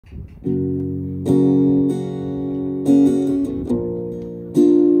When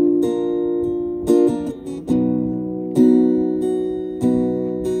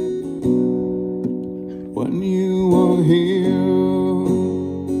you were here,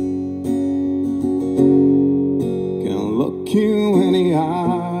 can look you in the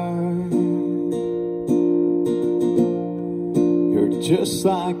eye. You're just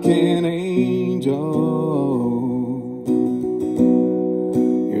like an angel.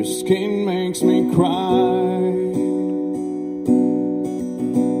 Your skin makes me cry,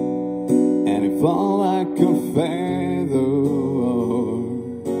 and it fall like a feather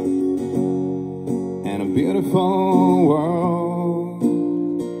in a beautiful world.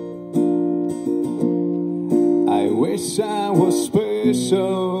 I wish I was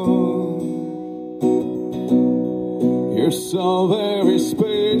special. You're so very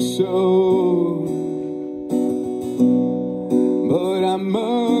special, but I'm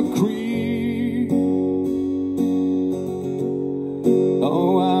a creep.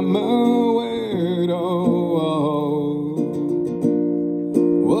 Oh, I'm a weirdo.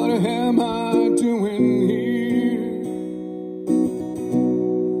 What am I doing here?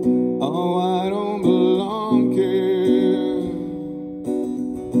 Oh, I don't belong here.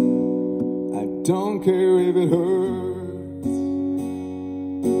 I don't care if it hurts.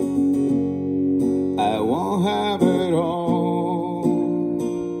 I won't have it all.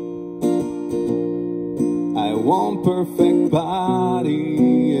 I want perfect body,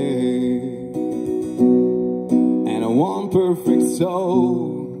 yeah. And I want perfect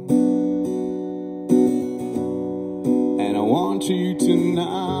soul. And I want you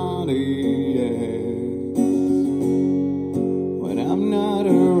tonight, yeah. When I'm not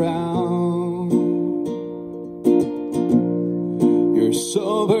around, you're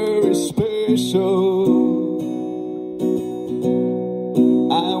so very special.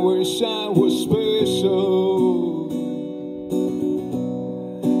 I wish I was special,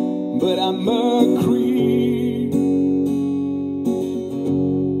 but I'm a creep.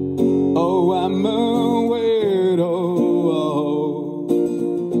 Oh, I'm a weirdo.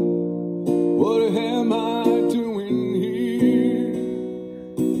 What am I doing here?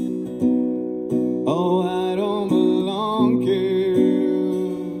 Oh, I don't belong here.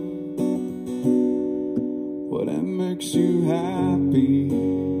 What makes you happy?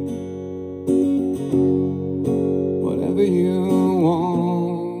 Whatever you want.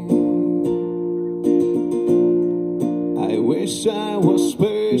 I wish I was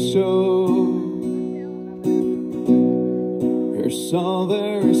special. You're so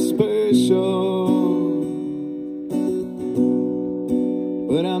very special.